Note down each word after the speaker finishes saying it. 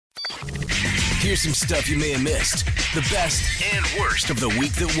Here's some stuff you may have missed. The best and worst of the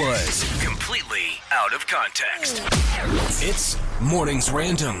week that was. Completely out of context. It's Mornings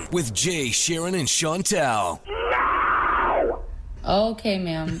Random with Jay, Sharon, and Chantal. Okay,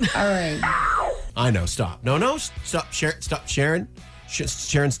 ma'am. All right. I know. Stop. No. Stop. Stop. Sharon.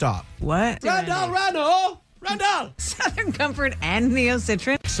 Sharon, stop. What? Randall. Southern Comfort and Neo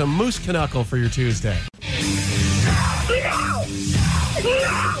Citron. Some moose knuckle for your Tuesday.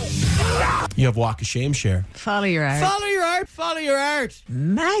 You have walk of shame, Cher. Follow your art. Follow your art.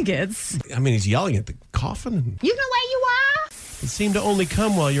 Maggots. I mean, he's yelling at the coffin. And You know where you are? it seemed to only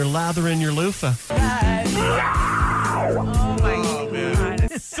come while you're lathering your loofah. Oh, my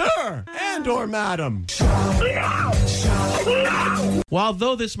God. Sir and or madam. While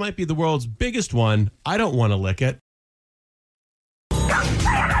though this might be the world's biggest one, I don't want to lick it.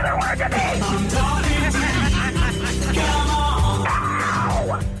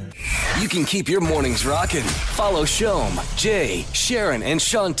 You can keep your mornings rocking. Follow Shom, Jay, Sharon, and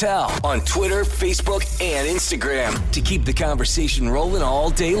Chantal on Twitter, Facebook, and Instagram to keep the conversation rolling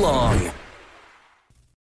all day long.